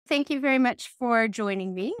Thank you very much for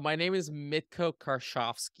joining me. My name is Mitko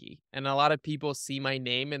Karshovsky, and a lot of people see my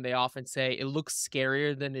name and they often say it looks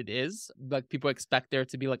scarier than it is. Like people expect there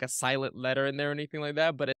to be like a silent letter in there or anything like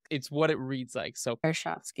that, but it's what it reads like. So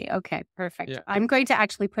Warshawski. Okay, perfect. yeah, I'm going to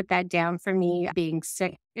actually put that down for me being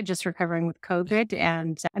sick, just recovering with COVID,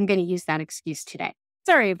 and I'm going to use that excuse today.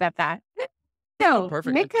 Sorry about that. oh, No,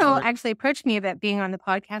 perfect. It's Miko great. actually approached me about being on the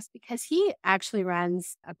podcast because he actually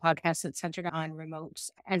runs a podcast that's centered on remote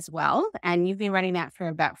as well. And you've been running that for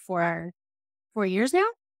about 4 years now.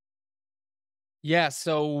 Yeah,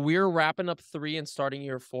 so we're wrapping up 3 and starting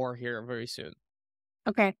year 4 here very soon.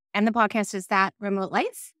 Okay. And the podcast is that Remote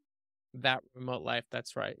Life. That remote life,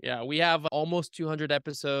 that's right. Yeah, we have almost 200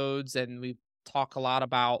 episodes and we talk a lot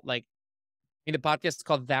about like the podcast is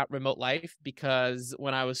called That Remote Life because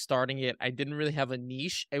when I was starting it, I didn't really have a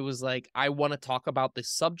niche. It was like, I want to talk about this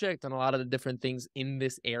subject and a lot of the different things in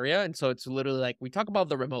this area. And so it's literally like, we talk about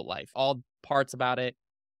the remote life, all parts about it,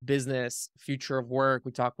 business, future of work.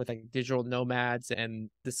 We talk with like digital nomads and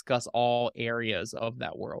discuss all areas of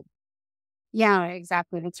that world. Yeah,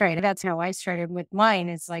 exactly. That's right. That's how I started with mine.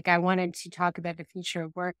 It's like I wanted to talk about the future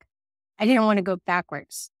of work. I didn't want to go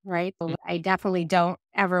backwards, right? So I definitely don't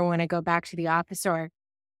ever want to go back to the office or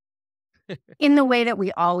in the way that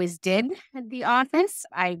we always did at the office.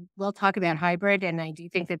 I will talk about hybrid and I do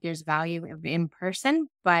think that there's value of in person,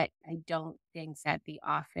 but I don't think that the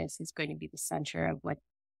office is going to be the center of what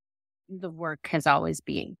the work has always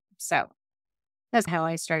been. So that's how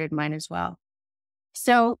I started mine as well.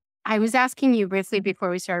 So I was asking you briefly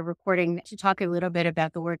before we started recording to talk a little bit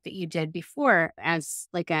about the work that you did before as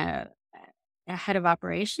like a head of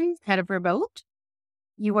operations, head of remote.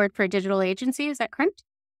 You worked for a digital agency, is that correct?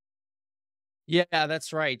 Yeah,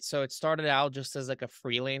 that's right. So it started out just as like a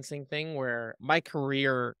freelancing thing where my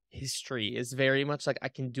career history is very much like I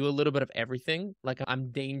can do a little bit of everything. Like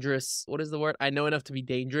I'm dangerous. What is the word? I know enough to be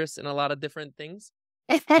dangerous in a lot of different things.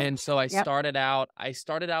 And so Yep. I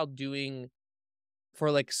started out doing for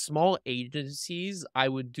like small agencies, I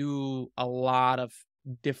would do a lot of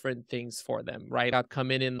different things for them, right? I'd come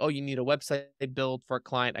in and, oh, you need a website built for a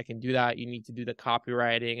client. I can do that. You need to do the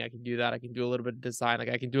copywriting. I can do that. I can do a little bit of design. Like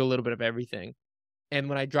I can do a little bit of everything. And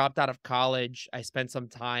when I dropped out of college, I spent some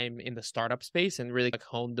time in the startup space and really like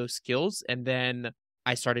honed those skills. And then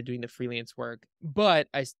I started doing the freelance work. But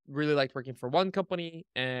really liked working for one company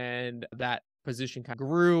and that position kind of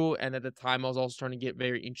grew. And at the time, I was also starting to get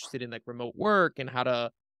very interested in like remote work and how to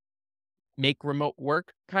make remote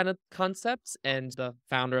work kind of concepts. And the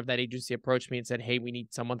founder of that agency approached me and said, hey, we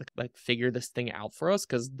need someone to like figure this thing out for us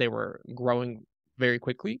because they were growing very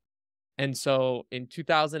quickly. And so in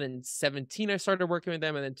 2017, I started working with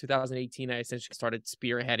them. And then 2018, I essentially started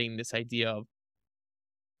spearheading this idea of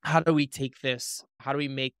how do we take this? How do we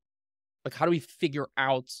make, like, how do we figure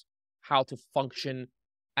out how to function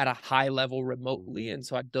at a high level remotely? And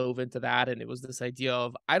so I dove into that. And it was this idea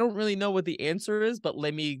of, I don't really know what the answer is, but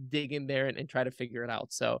let me dig in there and try to figure it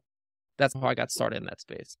out. So that's how I got started in that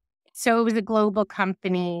space. So it was a global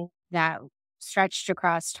company that stretched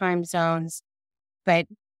across time zones, but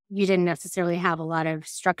you didn't necessarily have a lot of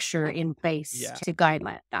structure in place Yeah. to guide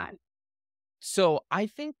that. So I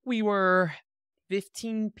think we were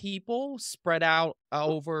 15 people spread out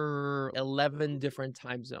over 11 different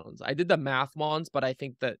time zones. I did the math once, but I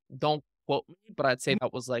think that don't quote me, but I'd say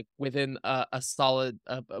that was like within a solid,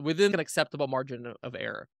 within an acceptable margin of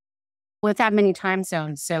error. With that many time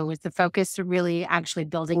zones, so was the focus really actually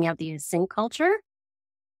building out the async culture?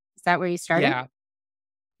 Is that where you started? Yeah.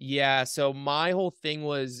 Yeah. So my whole thing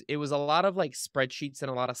was it was a lot of like spreadsheets and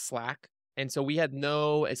a lot of Slack. And so we had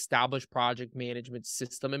no established project management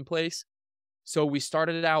system in place. So we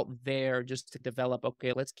started it out there just to develop,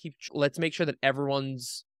 okay, let's make sure that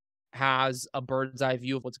everyone's has a bird's eye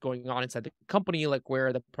view of what's going on inside the company, like where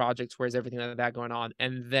are the projects, where's everything like that going on.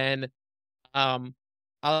 And then um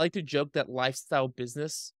I like to joke that lifestyle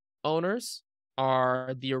business owners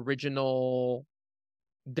are the original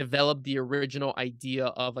developed the original idea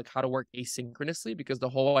of like how to work asynchronously because the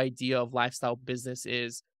whole idea of lifestyle business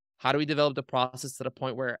is how do we develop the process to the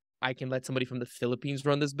point where I can let somebody from the Philippines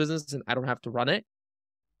run this business and I don't have to run it.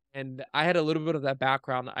 And I had a little bit of that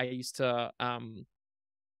background. I used to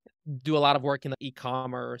do a lot of work in the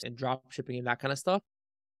e-commerce and drop shipping and that kind of stuff.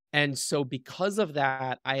 And so because of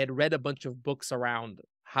that, I had read a bunch of books around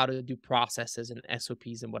how to do processes and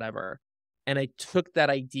SOPs and whatever. And I took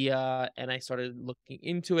that idea and I started looking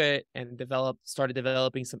into it and started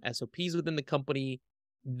developing some SOPs within the company.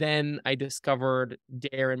 Then I discovered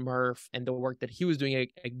Darren Murph and the work that he was doing at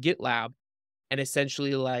GitLab and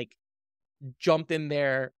essentially like jumped in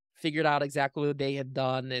there, figured out exactly what they had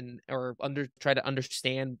done and or try to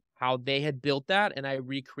understand how they had built that, and I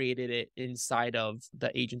recreated it inside of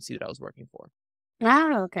the agency that I was working for.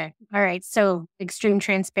 Ah, okay. All right. So extreme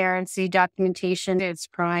transparency, documentation, it's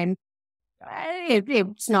prime.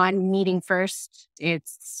 It's not meeting first.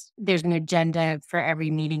 There's an agenda for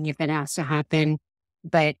every meeting if it has to happen,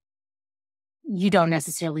 but you don't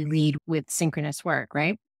necessarily lead with synchronous work,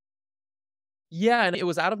 right? Yeah, and it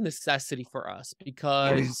was out of necessity for us Yeah.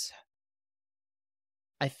 because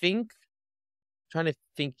I think trying to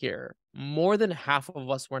think here, more than half of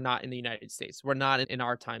us were not in the United States. We're not in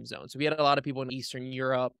our time zone. So we had a lot of people in Eastern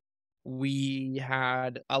Europe. We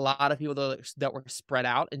had a lot of people that were spread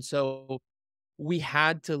out. And so we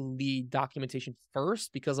had to lead documentation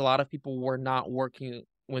first because a lot of people were not working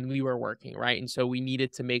when we were working, right? And so we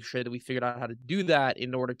needed to make sure that we figured out how to do that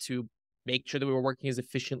in order to make sure that we were working as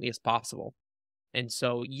efficiently as possible. And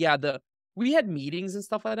so, yeah, we had meetings and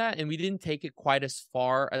stuff like that, and we didn't take it quite as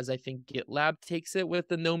far as I think GitLab takes it with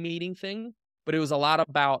the no meeting thing. But it was a lot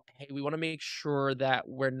about, hey, we want to make sure that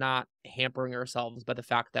we're not hampering ourselves by the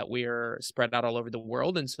fact that we're spread out all over the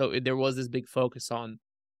world. And so there was this big focus on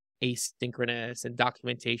asynchronous and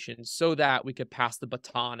documentation so that we could pass the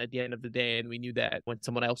baton at the end of the day. And we knew that when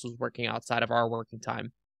someone else was working outside of our working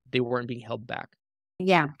time, they weren't being held back.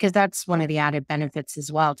 Yeah, because that's one of the added benefits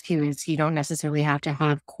as well, too, is you don't necessarily have to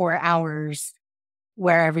have core hours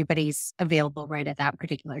where everybody's available right at that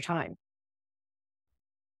particular time.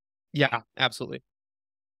 Yeah, absolutely.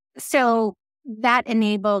 So that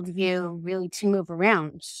enabled you really to move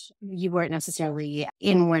around. You weren't necessarily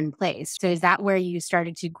in one place. So is that where you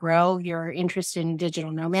started to grow your interest in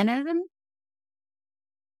digital nomadism?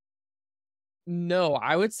 No,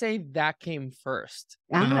 I would say that came first.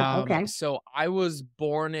 Ah, okay. So I was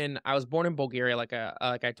born in Bulgaria, like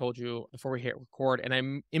I told you before we hit record,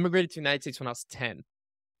 and immigrated to the United States when I was 10.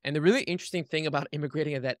 And the really interesting thing about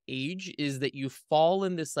immigrating at that age is that you fall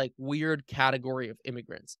in this like weird category of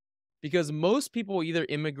immigrants. Because most people either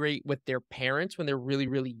immigrate with their parents when they're really,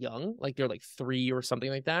 really young, like they're like 3 or something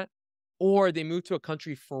like that, or they move to a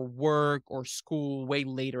country for work or school way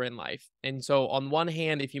later in life. And so, on one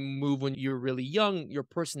hand, if you move when you're really young, your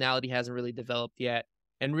personality hasn't really developed yet.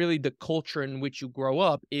 And really, the culture in which you grow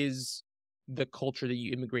up is the culture that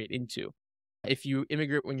you immigrate into. If you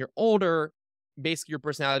immigrate when you're older, basically your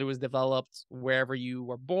personality was developed wherever you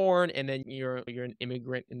were born, and then you're an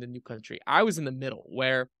immigrant in the new country. I was in the middle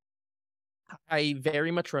where I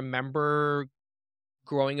very much remember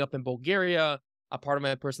growing up in Bulgaria. A part of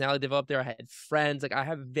my personality developed there. I had friends. Like I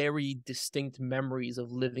have very distinct memories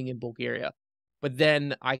of living in Bulgaria. But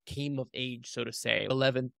then I came of age, so to say,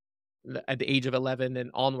 at the age of 11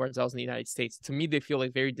 and onwards, I was in the United States. To me, they feel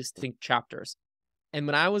like very distinct chapters. And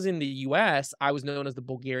when I was in the US, I was known as the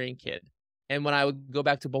Bulgarian kid. And when I would go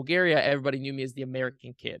back to Bulgaria, everybody knew me as the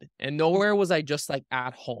American kid. And nowhere was I just like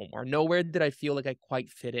at home, or nowhere did I feel like I quite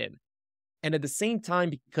fit in. And at the same time,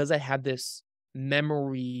 because I had this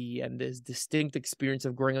memory and this distinct experience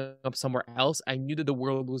of growing up somewhere else, I knew that the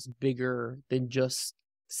world was bigger than just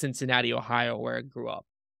Cincinnati, Ohio, where I grew up.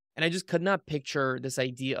 And I just could not picture this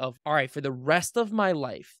idea of, all right, for the rest of my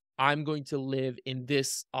life, I'm going to live in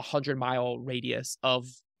this 100-mile radius of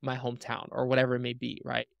my hometown or whatever it may be,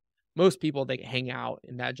 right? Most people, they hang out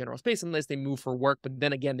in that general space unless they move for work. But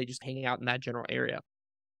then again, they just hang out in that general area.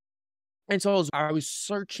 And so I was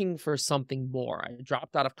searching for something more. I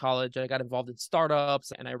dropped out of college. I got involved in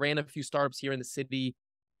startups and I ran a few startups here in the city,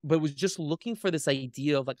 but was just looking for this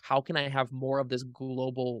idea of like, how can I have more of this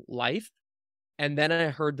global life? And then I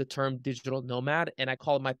heard the term digital nomad and I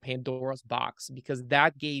called it my Pandora's box because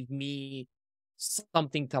that gave me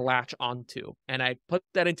something to latch onto. And I put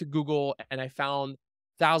that into Google and I found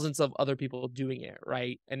thousands of other people doing it,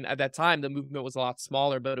 right? And at that time, the movement was a lot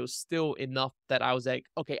smaller, but it was still enough that I was like,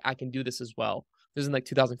 okay, I can do this as well. This is in like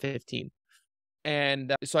 2015.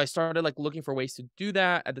 And so I started like looking for ways to do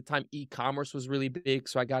that. At the time, e-commerce was really big.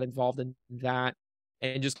 So I got involved in that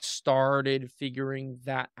and just started figuring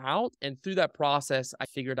that out. And through that process, I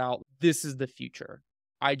figured out this is the future.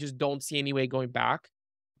 I just don't see any way going back.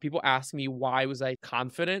 People ask me why was I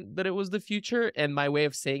confident that it was the future, and my way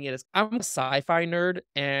of saying it is I'm a sci-fi nerd,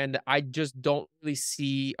 and I just don't really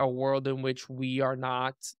see a world in which we are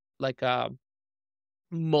not like a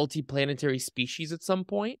multi-planetary species at some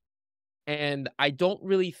point. And I don't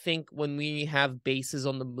really think when we have bases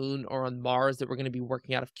on the moon or on Mars that we're going to be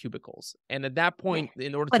working out of cubicles. And at that point,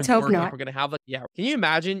 in order Let's to hope work, if not. we're going to have like, yeah, can you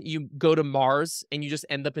imagine you go to Mars and you just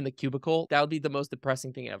end up in the cubicle? That would be the most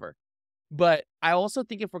depressing thing ever. But I also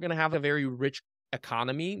think if we're going to have a very rich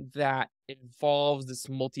economy that involves this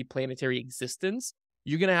multi-planetary existence,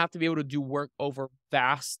 you're going to have to be able to do work over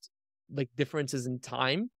vast like differences in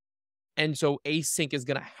time. And so async is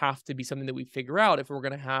going to have to be something that we figure out if we're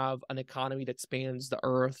going to have an economy that spans the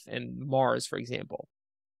Earth and Mars, for example.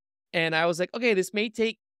 And I was like, okay, this may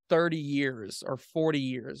take 30 years or 40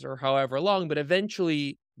 years or however long, but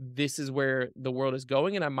eventually this is where the world is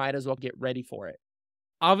going, and I might as well get ready for it.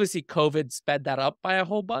 Obviously, COVID sped that up by a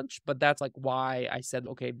whole bunch, but that's like why I said,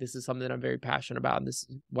 okay, this is something that I'm very passionate about, and this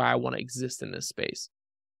is why I want to exist in this space.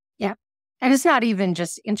 Yeah. And it's not even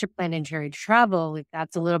just interplanetary travel. Like,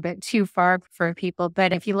 that's a little bit too far for people.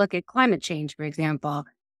 But if you look at climate change, for example,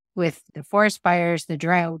 with the forest fires, the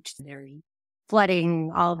drought, the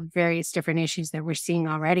flooding, all the various different issues that we're seeing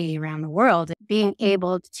already around the world, being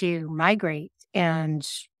able to migrate and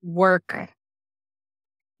work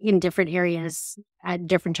in different areas at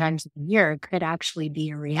different times of the year could actually be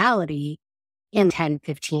a reality in 10,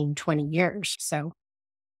 15, 20 years. So,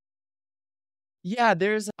 Yeah,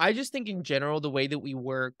 I just think in general, the way that we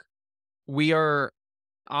work, we are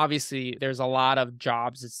obviously there's a lot of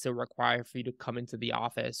jobs that still require for you to come into the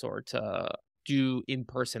office or to do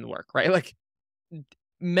in-person work, right? Like the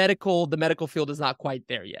medical field is not quite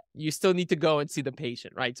there yet. You still need to go and see the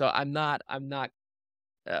patient, right? So I'm not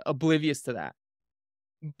oblivious to that.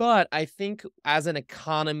 But I think as an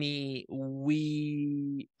economy,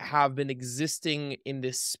 we have been existing in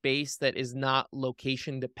this space that is not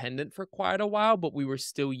location dependent for quite a while, but we were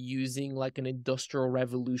still using like an industrial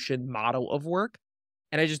revolution model of work.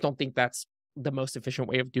 And I just don't think that's the most efficient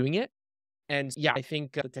way of doing it. And yeah, I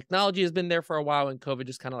think the technology has been there for a while and COVID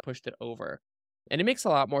just kind of pushed it over. And it makes a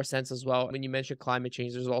lot more sense as well. When you mentioned climate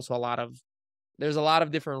change, there's a lot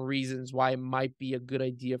of different reasons why it might be a good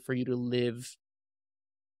idea for you to live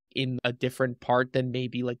in a different part than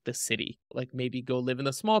maybe like the city, like maybe go live in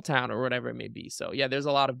a small town or whatever it may be. So yeah, there's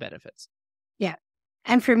a lot of benefits. yeah.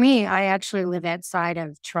 And for me, I actually live outside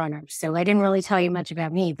of Toronto. So I didn't really tell you much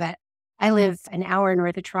about me, but I live an hour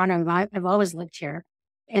north of Toronto. I've always lived here.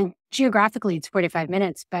 And geographically, it's 45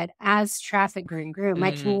 minutes. But as traffic grew and grew,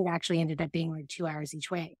 my Mhm. commute actually ended up being like 2 hours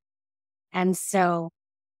each way. And so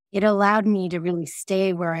it allowed me to really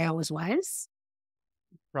stay where I always was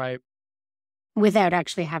Right. without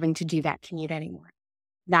actually having to do that commute anymore.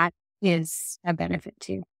 That is a benefit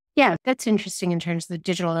too. Yeah, that's interesting in terms of the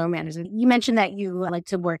digital nomadism. You mentioned that you like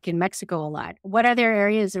to work in Mexico a lot. What other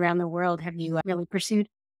areas around the world have you really pursued?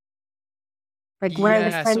 Like, where are the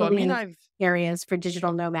Yeah. So I mean, friendly areas for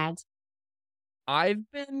digital nomads?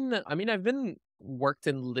 I've been worked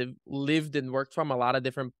and lived and worked from a lot of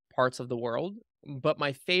different parts of the world, but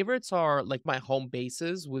my favorites are like my home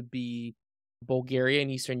bases would be Bulgaria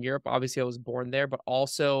and Eastern Europe. Obviously, I was born there, but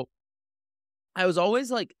also I was always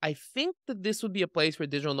like, I think that this would be a place where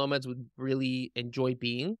digital nomads would really enjoy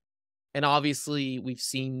being. And obviously, we've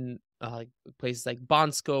seen like places like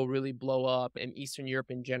Bansko really blow up, and Eastern Europe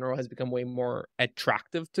in general has become way more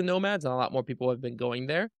attractive to nomads, and a lot more people have been going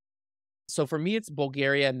there. So for me, it's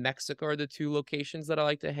Bulgaria and Mexico are the two locations that I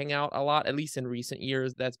like to hang out a lot, at least in recent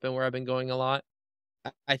years. That's been where I've been going a lot.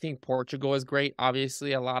 I think Portugal is great.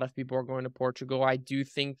 Obviously, a lot of people are going to Portugal. I do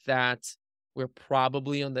think that we're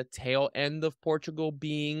probably on the tail end of Portugal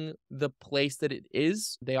being the place that it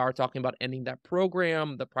is. They are talking about ending that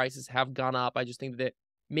program. The prices have gone up. I just think that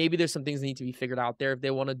maybe there's some things that need to be figured out there if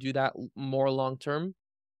they want to do that more long term.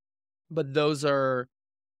 But those are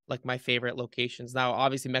like my favorite locations. Now,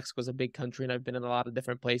 obviously, Mexico is a big country and I've been in a lot of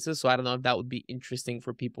different places. So I don't know if that would be interesting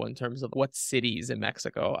for people in terms of what cities in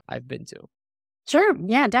Mexico I've been to. Sure.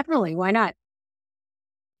 Yeah, definitely. Why not?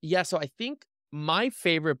 Yeah, so I think my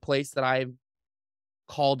favorite place that I've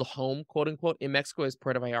called home, quote unquote, in Mexico is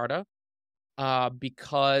Puerto Vallarta.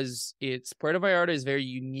 Because Puerto Vallarta is very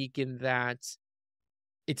unique in that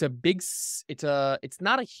it's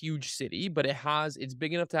not a huge city, but it's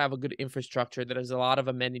big enough to have a good infrastructure. That There's a lot of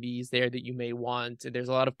amenities there that you may want. There's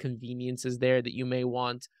a lot of conveniences there that you may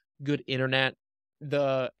want. Good internet.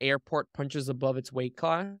 The airport punches above its weight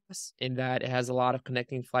class in that it has a lot of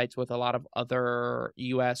connecting flights with a lot of other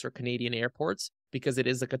US or Canadian airports because it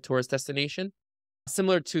is like a tourist destination.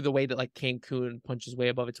 Similar to the way that like Cancun punches way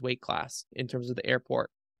above its weight class in terms of the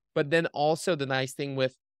airport. But then also the nice thing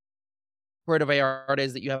with Puerto Vallarta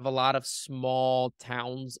is that you have a lot of small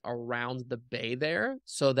towns around the bay there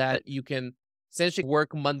so that you can essentially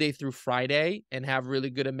work Monday through Friday and have really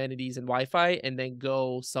good amenities and Wi-Fi and then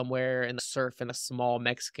go somewhere and surf in a small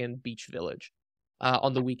Mexican beach village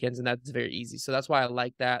on the weekends. And that's very easy. So that's why I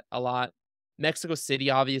like that a lot. Mexico City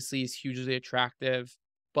obviously is hugely attractive,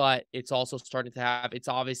 but it's also starting to have, it's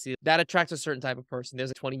obviously that attracts a certain type of person.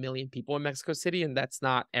 There's like 20 million people in Mexico City and that's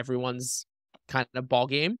not everyone's kind of ball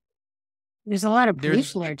game. There's a lot of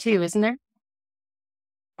There's pollution there too, isn't there?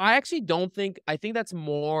 I actually don't think I think that's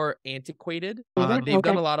more antiquated. They've done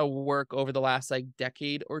Okay. a lot of work over the last, like,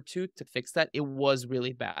 decade or 2 to fix that. It was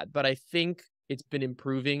really bad, but I think it's been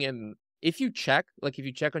improving, and if you check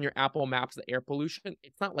on your Apple Maps, the air pollution,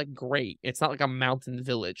 it's not, like, great. It's not like a mountain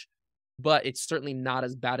village, but it's certainly not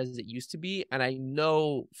as bad as it used to be, and I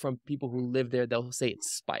know from people who live there, they'll say it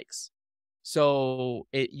spikes. So,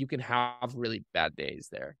 you can have really bad days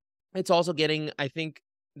there. It's also getting I think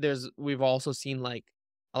we've also seen, like,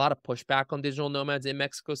 a lot of pushback on digital nomads in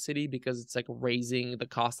Mexico City because it's, like, raising the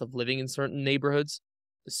cost of living in certain neighborhoods.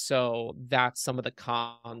 So, that's some of the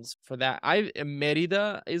cons for that.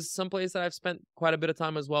 Merida is someplace that I've spent quite a bit of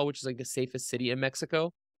time as well, which is, like, the safest city in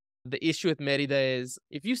Mexico. The issue with Merida is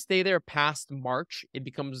if you stay there past March, it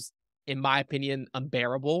becomes, in my opinion,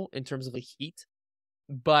 unbearable in terms of the heat,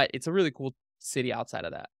 but it's a really cool city outside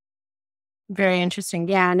of that. Very interesting.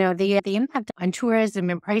 Yeah, no, the impact on tourism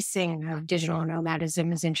and pricing of digital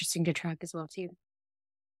nomadism is interesting to track as well too.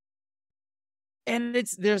 And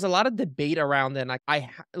there's a lot of debate around it, and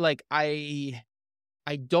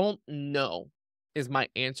I don't know is my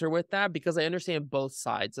answer with that because I understand both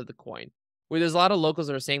sides of the coin. Where there's a lot of locals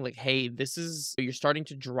that are saying like, "Hey, you're starting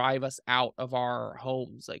to drive us out of our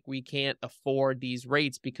homes. Like we can't afford these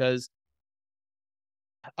rates because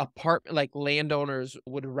landowners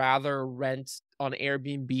would rather rent on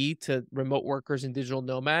Airbnb to remote workers and digital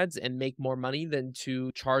nomads and make more money than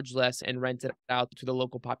to charge less and rent it out to the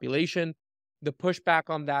local population." The pushback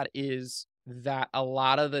on that is that a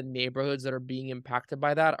lot of the neighborhoods that are being impacted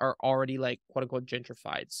by that are already like quote unquote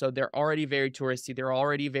gentrified. So they're already very touristy, they're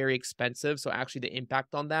already very expensive. So actually the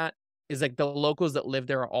impact on that is like the locals that live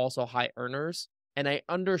there are also high earners. And I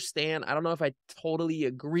understand, I don't know if I totally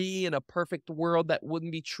agree in a perfect world that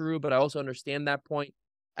wouldn't be true, but I also understand that point.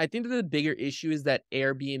 I think that the bigger issue is that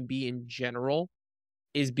Airbnb in general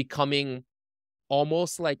is becoming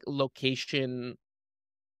almost like location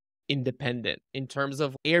independent in terms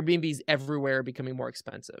of Airbnbs everywhere becoming more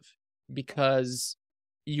expensive because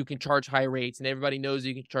you can charge high rates and everybody knows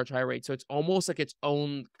you can charge high rates. So it's almost like its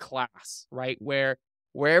own class, right? Where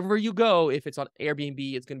wherever you go, if it's on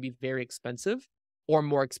Airbnb, it's going to be very expensive or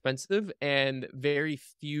more expensive. And very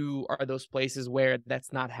few are those places where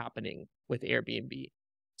that's not happening with Airbnb.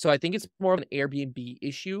 So I think it's more of an Airbnb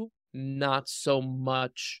issue, not so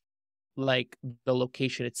much like the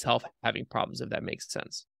location itself having problems, if that makes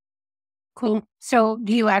sense. Cool. So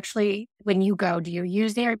do you actually, when you go, do you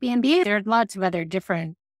use Airbnb? There are lots of other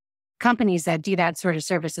different companies that do that sort of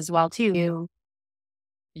service as well too.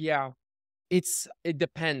 Yeah. It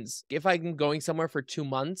depends. If I'm going somewhere for 2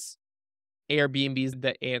 months, Airbnb is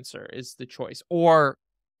the answer, is the choice, or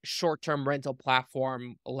short-term rental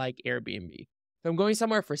platform like Airbnb. If I'm going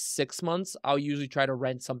somewhere for 6 months, I'll usually try to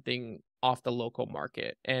rent something off the local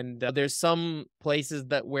market. And there's some places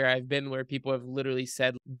that where I've been where people have literally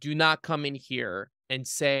said, "Do not come in here and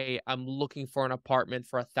say I'm looking for an apartment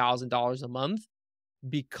for $1,000 a month."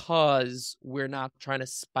 Because we're not trying to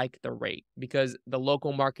spike the rate because the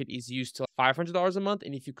local market is used to $500 a month.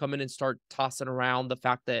 And if you come in and start tossing around the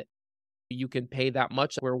fact that you can pay that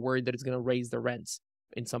much, we're worried that it's going to raise the rents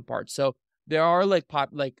in some parts. So there are like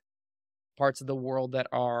parts of the world that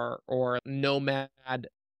are or nomad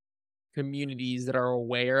communities that are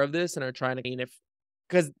aware of this and are trying to gain if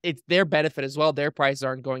because it's their benefit as well. Their prices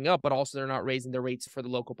aren't going up, but also they're not raising the rates for the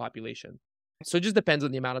local population. So it just depends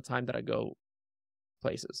on the amount of time that I go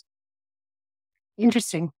places.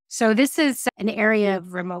 Interesting. So this is an area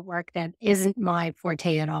of remote work that isn't my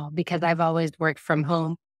forte at all because I've always worked from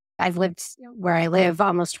home. I've lived where I live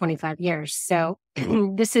almost 25 years. So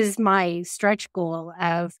this is my stretch goal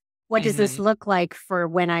of what does this Mhm. look like for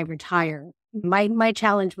when I retire? My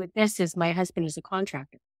challenge with this is my husband is a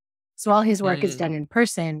contractor. So all his work is Mm. done in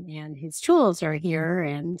person and his tools are here.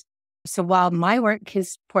 And so while my work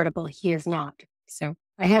is portable, he is not. So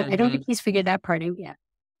I don't think Mhm. he's figured that part out yet.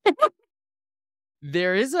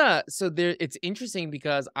 There is a so there it's interesting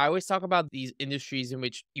because I always talk about these industries in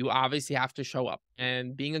which you obviously have to show up,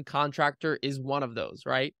 and being a contractor is one of those,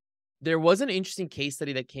 right? There was an interesting case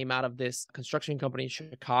study that came out of this construction company in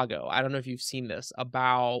Chicago. I don't know if you've seen this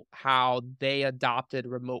about how they adopted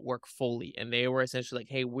remote work fully, and they were essentially like,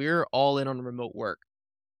 "Hey, we're all in on remote work."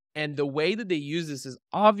 And the way that they use this is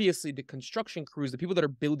obviously the construction crews, the people that are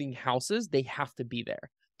building houses, they have to be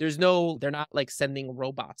there. They're not like sending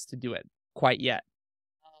robots to do it quite yet.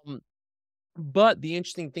 Um, but the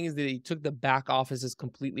interesting thing is that they took the back offices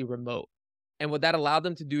completely remote. And what that allowed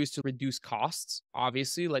them to do is to reduce costs.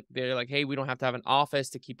 Obviously, like they're like, hey, we don't have to have an office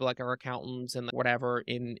to keep like our accountants and like, whatever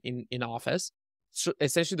in office. So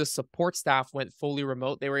essentially the support staff went fully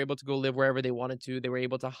remote. They were able to go live wherever they wanted to. They were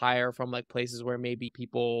able to hire from like places where maybe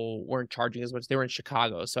people weren't charging as much. They were in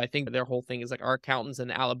Chicago. So I think their whole thing is like our accountant's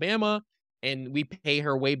in Alabama and we pay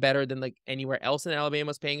her way better than like anywhere else in Alabama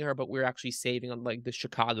is paying her, but we're actually saving on like the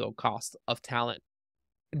Chicago cost of talent.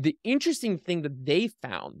 The interesting thing that they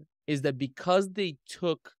found is that because they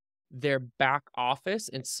took their back office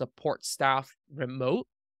and support staff remote,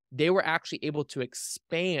 they were actually able to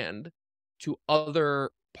expand to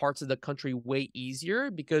other parts of the country way easier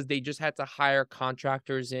because they just had to hire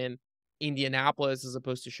contractors in Indianapolis as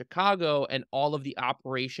opposed to Chicago, and all of the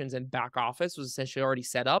operations and back office was essentially already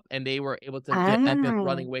set up, and they were able to get that Oh,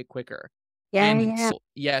 running way quicker. yeah, And yeah. so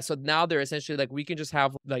yeah, so now they're essentially like we can just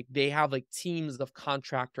have like they have like teams of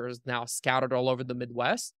contractors now scattered all over the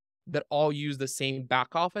Midwest that all use the same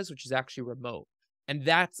back office, which is actually remote. And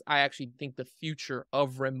that's I actually think the future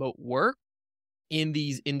of remote work in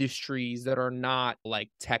these industries that are not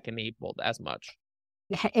like tech enabled as much.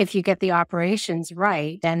 If you get the operations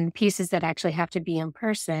right, then pieces that actually have to be in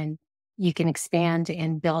person, you can expand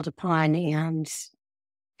and build upon and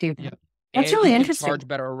do Yeah. that. That's And really you can interesting. charge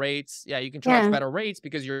better rates. Yeah, you can charge Yeah. better rates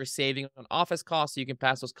because you're saving on office costs. So you can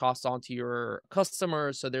pass those costs on to your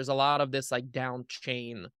customers. So there's a lot of this like down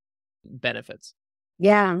chain benefits.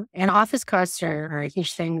 Yeah. And office costs are a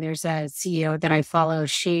huge thing. There's a CEO that I follow.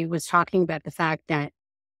 She was talking about the fact that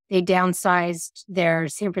they downsized their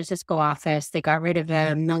San Francisco office. They got rid of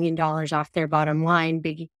 $1 million off their bottom line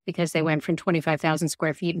because they went from 25,000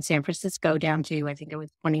 square feet in San Francisco down to, I think it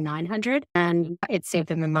was 2,900, and it saved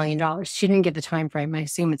them $1 million. She didn't give the time frame. I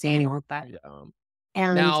assume it's annual, but Yeah.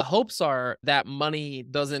 and Now, hopes are that money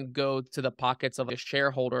doesn't go to the pockets of the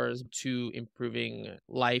shareholders to improving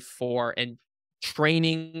life for and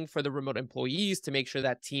training for the remote employees to make sure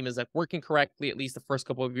that team is like working correctly at least the first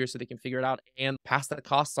couple of years so they can figure it out and pass the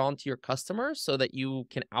costs on to your customers so that you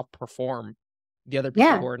can outperform the other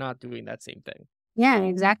people yeah, who are not doing that same thing. yeah,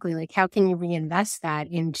 exactly. Like, how can you reinvest that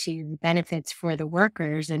into benefits for the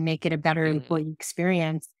workers and make it a better Mhm. employee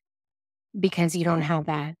experience because you don't have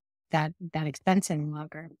that expense any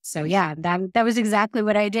longer. So yeah, that was exactly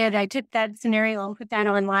what I did. I took that scenario and put that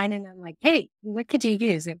online and I'm like, hey, what could you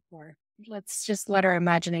use it for? Let's just let our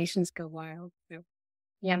imaginations go wild. So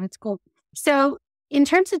yeah, that's cool. So in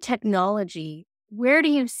terms of technology, where do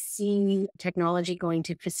you see technology going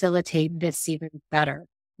to facilitate this even better?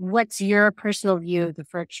 What's your personal view of the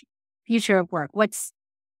future of work? What's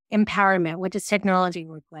empowerment? What does technology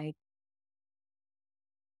look like?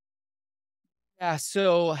 Yeah,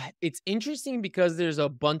 so it's interesting because there's a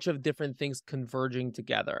bunch of different things converging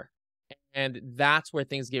together. And that's where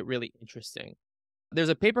things get really interesting. There's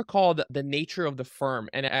a paper called The Nature of the Firm,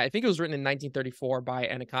 and I think it was written in 1934 by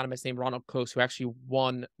an economist named Ronald Coase, who actually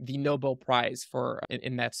won the Nobel Prize for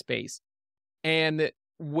in that space. And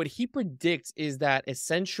what he predicts is that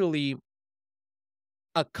essentially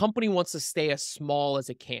a company wants to stay as small as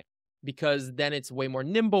it can because then it's way more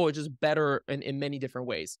nimble, it's just better in many different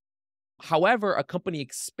ways. However, a company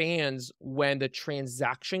expands when the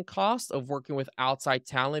transaction cost of working with outside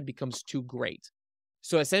talent becomes too great.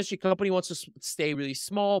 So essentially, company wants to stay really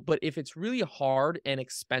small, but if it's really hard and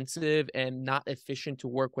expensive and not efficient to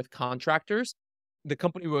work with contractors, the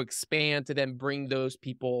company will expand to then bring those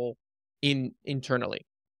people in internally.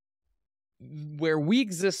 Where we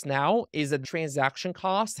exist now is that transaction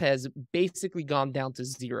cost has basically gone down to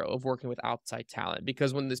zero of working with outside talent.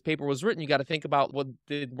 Because when this paper was written, you got to think about what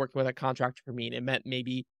did working with a contractor mean. It meant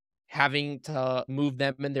maybe having to move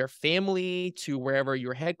them and their family to wherever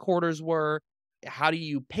your headquarters were. How do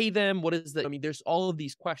you pay them? What is the? I mean, there's all of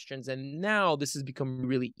these questions, and now this has become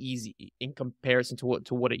really easy in comparison to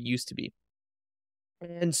what it used to be.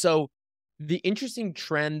 And so the interesting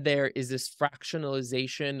trend there is this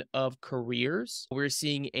fractionalization of careers. We're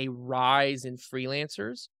seeing a rise in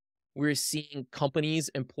freelancers. We're seeing companies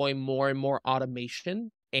employ more and more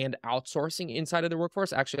automation and outsourcing inside of the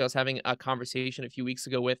workforce. Actually, I was having a conversation a few weeks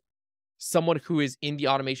ago with someone who is in the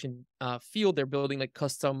automation field. They're building like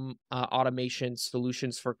custom automation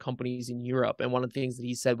solutions for companies in Europe. And one of the things that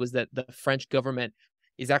he said was that the French government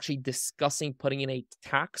is actually discussing putting in a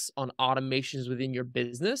tax on automations within your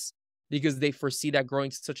business because they foresee that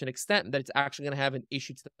growing to such an extent that it's actually going to have an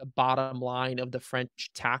issue to the bottom line of the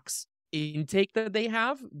French tax intake that they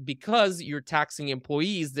have because you're taxing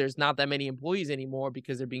employees. There's not that many employees anymore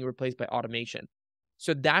because they're being replaced by automation.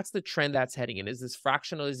 So that's the trend that's heading in is this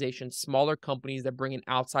fractionalization, smaller companies that bring in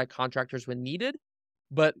outside contractors when needed,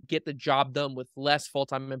 but get the job done with less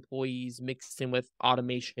full-time employees mixed in with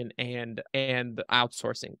automation and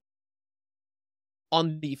outsourcing.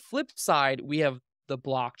 On the flip side, we have the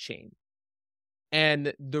blockchain.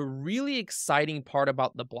 And the really exciting part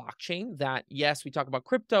about the blockchain that, yes, we talk about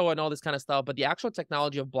crypto and all this kind of stuff, but the actual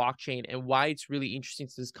technology of blockchain and why it's really interesting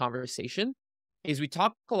to this conversation is we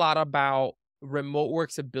talk a lot about remote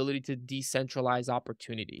work's ability to decentralize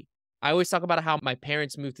opportunity. I always talk about how my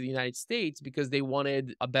parents moved to the United States because they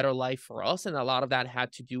wanted a better life for us. And a lot of that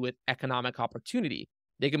had to do with economic opportunity.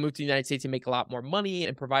 They could move to the United States and make a lot more money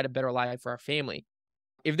and provide a better life for our family.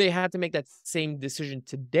 If they had to make that same decision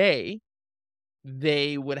today,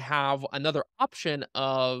 they would have another option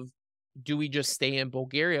of, do we just stay in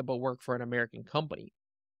Bulgaria but work for an American company?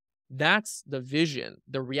 That's the vision.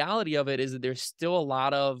 The reality of it is that there's still a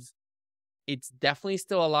lot of it's definitely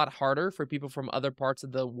still a lot harder for people from other parts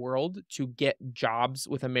of the world to get jobs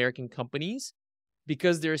with American companies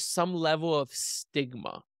because there's some level of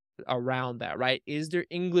stigma around that, right? Is their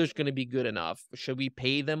English going to be good enough? Should we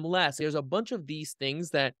pay them less? There's a bunch of these things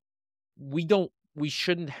that we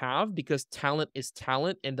shouldn't have because talent is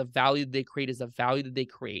talent and the value they create is the value that they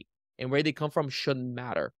create. And where they come from shouldn't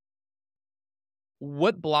matter.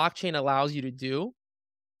 What blockchain allows you to do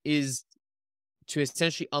is to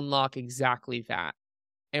essentially unlock exactly that.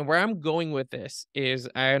 And where I'm going with this is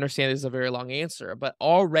I understand this is a very long answer, but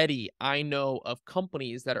already I know of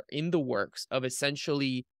companies that are in the works of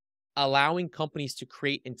essentially allowing companies to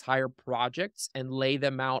create entire projects and lay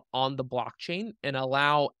them out on the blockchain and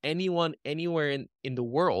allow anyone anywhere in the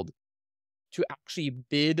world to actually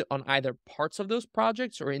bid on either parts of those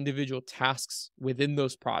projects or individual tasks within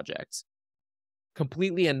those projects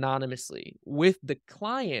completely anonymously with the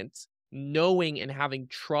client knowing and having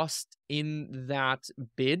trust in that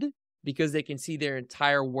bid because they can see their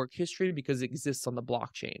entire work history because it exists on the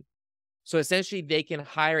blockchain. So essentially, they can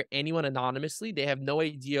hire anyone anonymously. They have no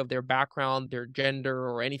idea of their background, their gender,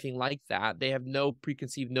 or anything like that. They have no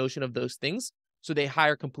preconceived notion of those things. So they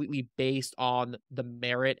hire completely based on the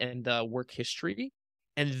merit and the work history.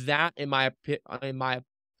 And that, in my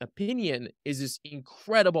opinion, is this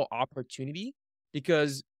incredible opportunity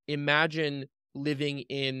because imagine living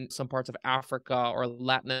in some parts of Africa or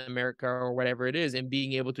Latin America or whatever it is and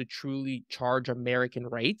being able to truly charge American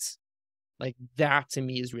rates. Like that to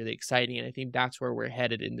me is really exciting. And I think that's where we're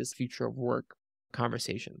headed in this future of work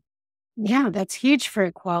conversation. Yeah, that's huge for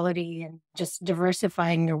equality and just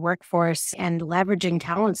diversifying your workforce and leveraging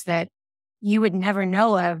talents that you would never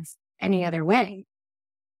know of any other way.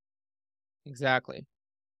 Exactly.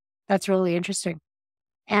 That's really interesting.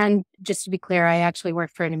 And just to be clear, I actually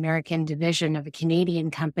worked for an American division of a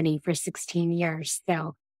Canadian company for 16 years.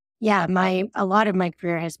 So yeah, a lot of my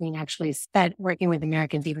career has been actually spent working with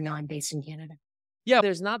Americans, even though I'm based in Canada. Yeah,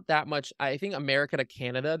 there's not that much. I think America to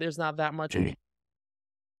Canada, there's not that much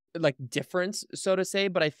like difference, so to say.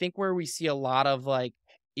 But I think where we see a lot of like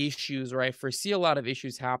issues, or I foresee a lot of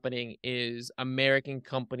issues happening, is American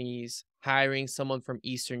companies hiring someone from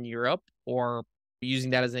Eastern Europe or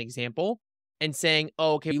using that as an example and saying,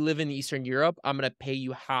 oh, okay, you live in Eastern Europe. I'm going to pay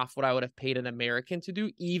you half what I would have paid an American to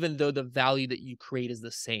do, even though the value that you create is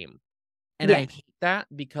the same. And Yeah. I hate that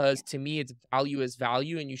because to me, it's value is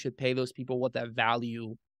value, and you should pay those people what that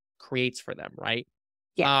value creates for them, right?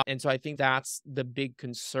 Yeah. And so I think that's the big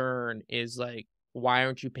concern is like, why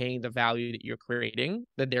aren't you paying the value that you're creating,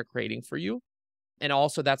 that they're creating for you? And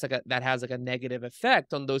also that has like a negative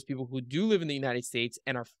effect on those people who do live in the United States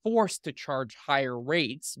and are forced to charge higher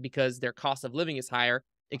rates because their cost of living is higher.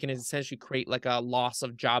 It can essentially create like a loss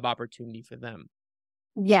of job opportunity for them.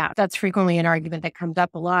 Yeah. That's frequently an argument that comes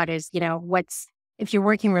up a lot is, if you're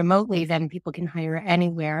working remotely, then people can hire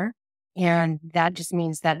anywhere. And that just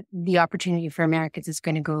means that the opportunity for Americans is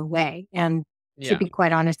going to go away. And to Yeah. be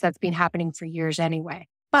quite honest, that's been happening for years anyway.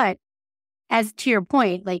 But as to your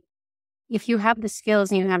point, like if you have the skills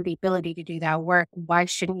and you have the ability to do that work, why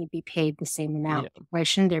shouldn't you be paid the same Yeah. amount? Why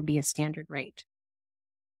shouldn't there be a standard rate?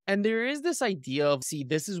 And there is this idea of, see,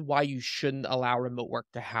 this is why you shouldn't allow remote work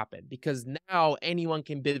to happen because now anyone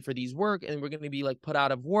can bid for these work and we're going to be like put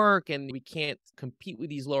out of work and we can't compete with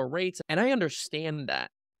these lower rates. And I understand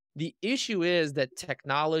that. The issue is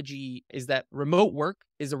that remote work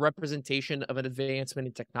is a representation of an advancement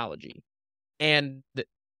in technology. And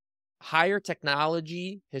higher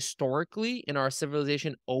technology historically in our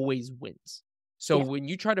civilization always wins. So Yeah. when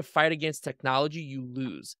you try to fight against technology, you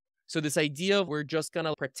lose. So this idea of we're just going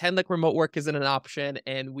to pretend like remote work isn't an option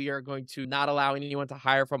and we are going to not allow anyone to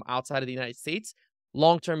hire from outside of the United States,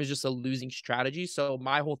 long term is just a losing strategy. So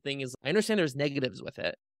my whole thing is I understand there's negatives with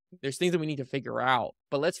it. There's things that we need to figure out,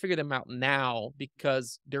 but let's figure them out now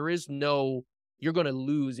because you're going to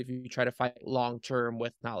lose if you try to fight long term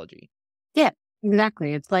with technology. Yeah,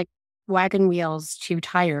 exactly. It's like wagon wheels to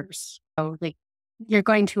tires. So like you're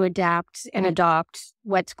going to adapt and adopt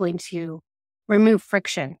what's going to remove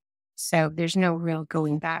friction. So there's no real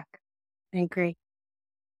going back. I agree.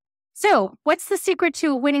 So what's the secret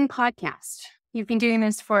to a winning podcast? You've been doing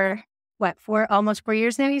this for what, almost 4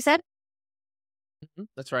 years now, you said?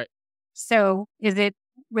 That's right. So is it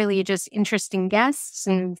really just interesting guests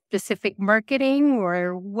and specific marketing,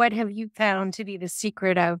 or what have you found to be the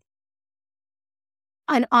secret of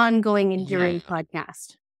an ongoing, enduring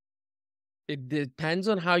podcast? It depends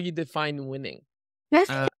on how you define winning. That's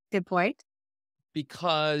a good point.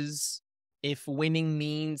 Because if winning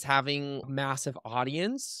means having a massive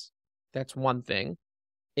audience, that's one thing.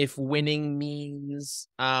 If winning means,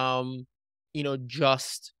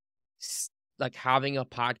 just like having a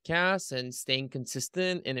podcast and staying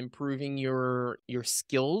consistent and improving your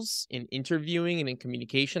skills in interviewing and in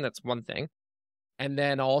communication, that's one thing. And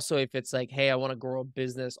then also if it's like, hey, I want to grow a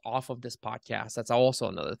business off of this podcast, that's also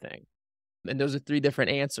another thing. And those are three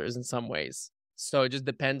different answers in some ways. So it just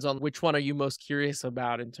depends on which one are you most curious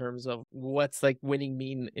about in terms of what's like winning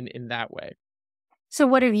mean in that way. So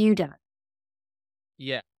what have you done?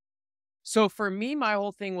 Yeah. So for me, my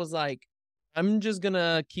whole thing was like, I'm just going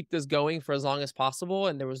to keep this going for as long as possible.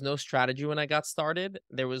 And there was no strategy when I got started.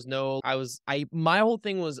 There was no, my whole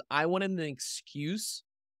thing was I wanted an excuse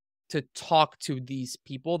to talk to these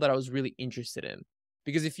people that I was really interested in.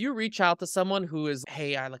 Because if you reach out to someone who is,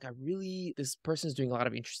 hey, this person's doing a lot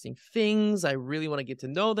of interesting things. I really want to get to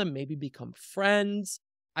know them, maybe become friends.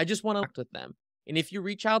 I just want to act with them. And if you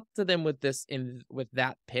reach out to them with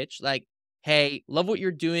that pitch, like, hey, love what you're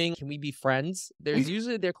doing. Can we be friends? There's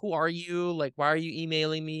usually who are you? Like, why are you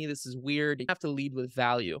emailing me? This is weird. You have to lead with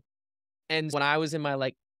value. And when I was in my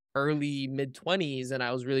like early mid-20s and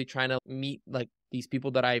I was really trying to meet like these people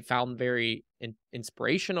that I found very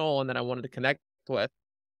inspirational and that I wanted to connect with,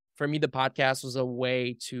 for me, the podcast was a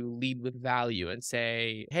way to lead with value and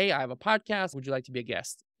say, hey, I have a podcast. Would you like to be a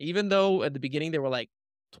guest? Even though at the beginning there were like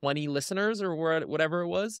 20 listeners or whatever it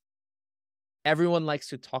was, everyone likes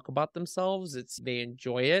to talk about themselves. They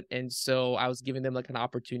enjoy it. And so I was giving them like an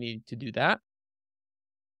opportunity to do that.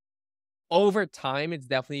 Over time, it's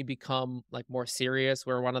definitely become like more serious.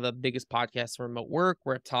 We're one of the biggest podcasts for remote work.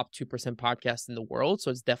 We're a top 2% podcast in the world.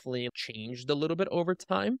 So it's definitely changed a little bit over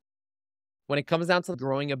time. When it comes down to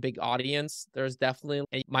growing a big audience, there's definitely,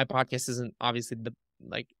 my podcast isn't obviously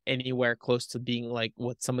anywhere close to being like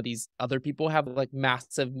what some of these other people have, like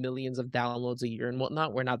massive millions of downloads a year and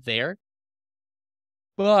whatnot. We're not there.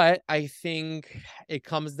 But I think it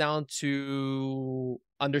comes down to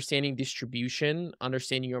understanding distribution,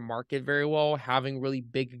 understanding your market very well, having really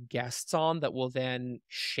big guests on that will then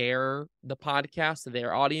share the podcast to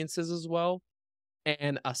their audiences as well,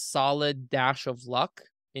 and a solid dash of luck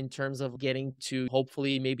in terms of getting to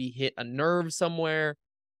hopefully maybe hit a nerve somewhere,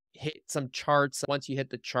 hit some charts. Once you hit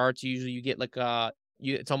the charts, usually you get like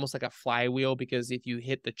it's almost like a flywheel, because if you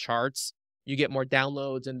hit the charts, you get more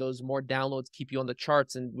downloads, and those more downloads keep you on the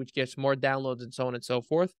charts, and which gets more downloads, and so on and so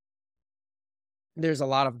forth. There's a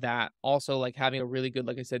lot of that. Also, like having a really good,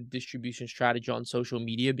 like I said, distribution strategy on social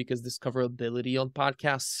media, because discoverability on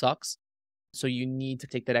podcasts sucks. So you need to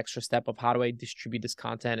take that extra step of how do I distribute this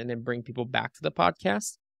content and then bring people back to the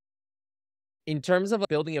podcast. In terms of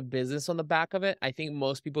building a business on the back of it, I think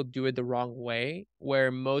most people do it the wrong way,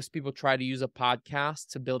 where most people try to use a podcast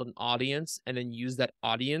to build an audience and then use that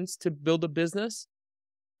audience to build a business.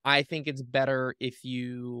 I think it's better if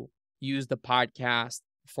you use the podcast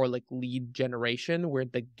for like lead generation, where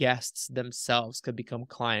the guests themselves could become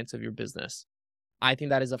clients of your business. I think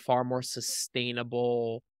that is a far more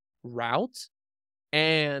sustainable route.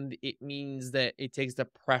 And it means that it takes the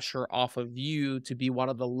pressure off of you to be one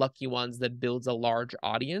of the lucky ones that builds a large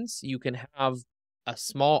audience. You can have a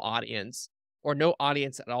small audience or no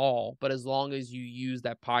audience at all, but as long as you use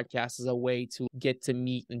that podcast as a way to get to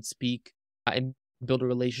meet and speak and build a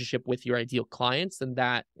relationship with your ideal clients, then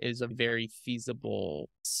that is a very feasible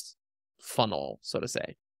funnel, so to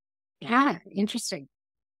say. Yeah, interesting.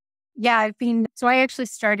 Yeah, so I actually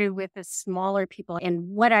started with the smaller people. And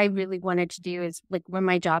what I really wanted to do is, like, when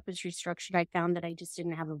my job was restructured, I found that I just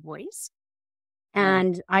didn't have a voice.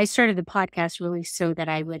 And I started the podcast really so that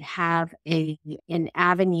I would have an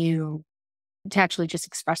avenue to actually just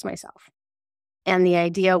express myself. And the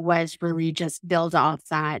idea was really just build off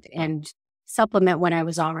that and supplement what I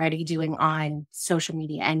was already doing on social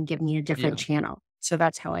media and give me a different channel. So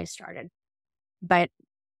that's how I started. But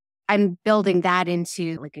I'm building that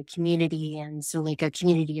into like a community. And so like a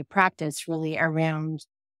community of practice really around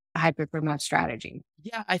a hybrid remote strategy.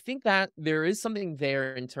 Yeah, I think that there is something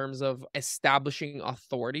there in terms of establishing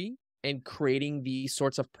authority and creating these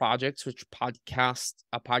sorts of projects, which a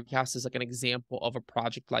podcast is like an example of a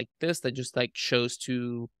project like this that just like shows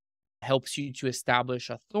to helps you to establish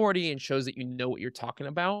authority and shows that you know what you're talking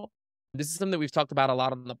about. This is something that we've talked about a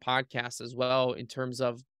lot on the podcast as well, in terms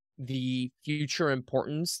of the future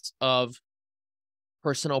importance of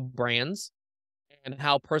personal brands, and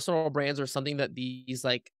how personal brands are something that these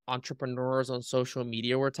like entrepreneurs on social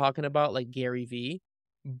media were talking about, like Gary Vee.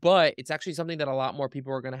 But it's actually something that a lot more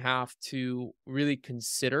people are going to have to really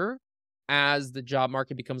consider as the job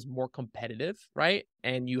market becomes more competitive, right?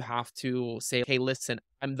 And you have to say, okay, listen,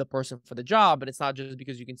 I'm the person for the job. And it's not just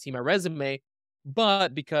because you can see my resume,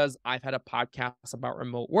 but because I've had a podcast about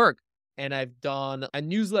remote work, and I've done a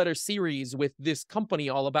newsletter series with this company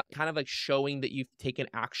all about kind of like showing that you've taken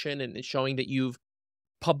action and showing that you've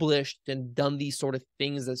published and done these sort of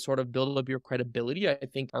things that sort of build up your credibility, I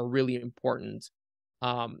think are really important.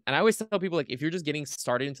 And I always tell people, like, if you're just getting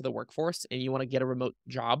started into the workforce and you want to get a remote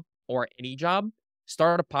job or any job,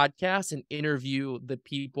 start a podcast and interview the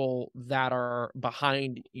people that are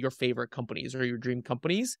behind your favorite companies or your dream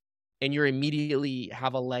companies, and you immediately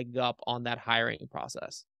have a leg up on that hiring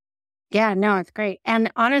process. Yeah, no, it's great.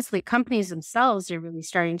 And honestly, companies themselves are really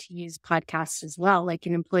starting to use podcasts as well, like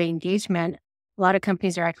in employee engagement. A lot of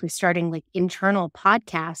companies are actually starting like internal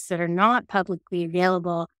podcasts that are not publicly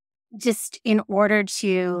available, just in order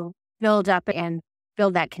to build up and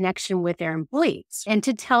build that connection with their employees and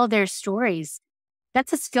to tell their stories.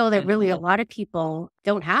 That's a skill that really a lot of people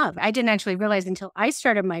don't have. I didn't actually realize until I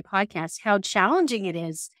started my podcast how challenging it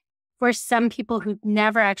is for some people who've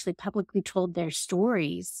never actually publicly told their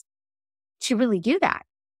stories to really do that.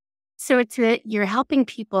 So it's that you're helping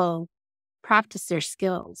people practice their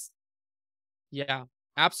skills. Yeah,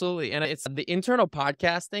 absolutely. And it's the internal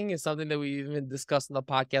podcasting is something that we even discussed in the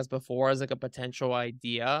podcast before as like a potential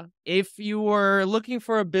idea. If you were looking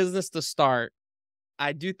for a business to start,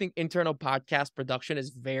 I do think internal podcast production is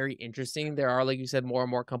very interesting. There are, like you said, more and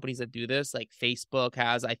more companies that do this. Like Facebook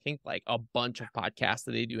has, I think, like a bunch of podcasts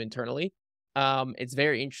that they do internally. It's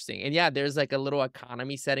very interesting. And yeah, there's like a little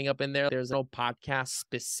economy setting up in there. There's no podcast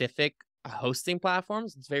specific hosting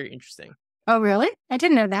platforms. It's very interesting. Oh, really? I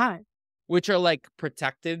didn't know that. Which are like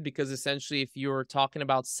protected, because essentially if you're talking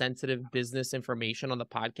about sensitive business information on the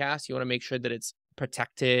podcast, you want to make sure that it's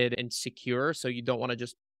protected and secure. So you don't want to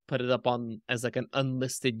just put it up on as like an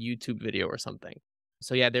unlisted YouTube video or something.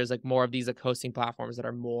 So yeah, there's like more of these like hosting platforms that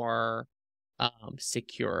are more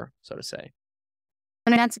secure, so to say.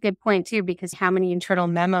 And that's a good point too, because how many internal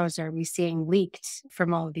memos are we seeing leaked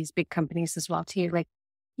from all of these big companies as well too? Like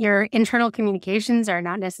your internal communications are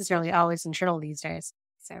not necessarily always internal these days.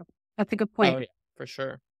 So that's a good point. Oh yeah, for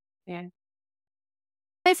sure. Yeah.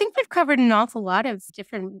 I think we've covered an awful lot of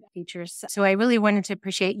different features. So I really wanted to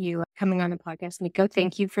appreciate you coming on the podcast, Nico.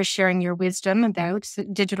 Thank you for sharing your wisdom about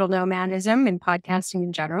digital nomadism and podcasting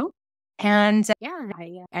in general. And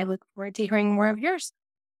I look forward to hearing more of yours.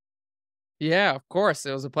 Yeah, of course.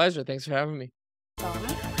 It was a pleasure. Thanks for having me.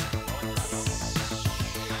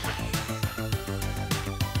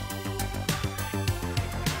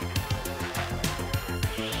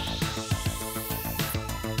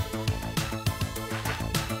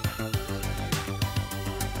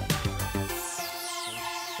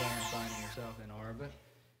 Finding yourself in orbit.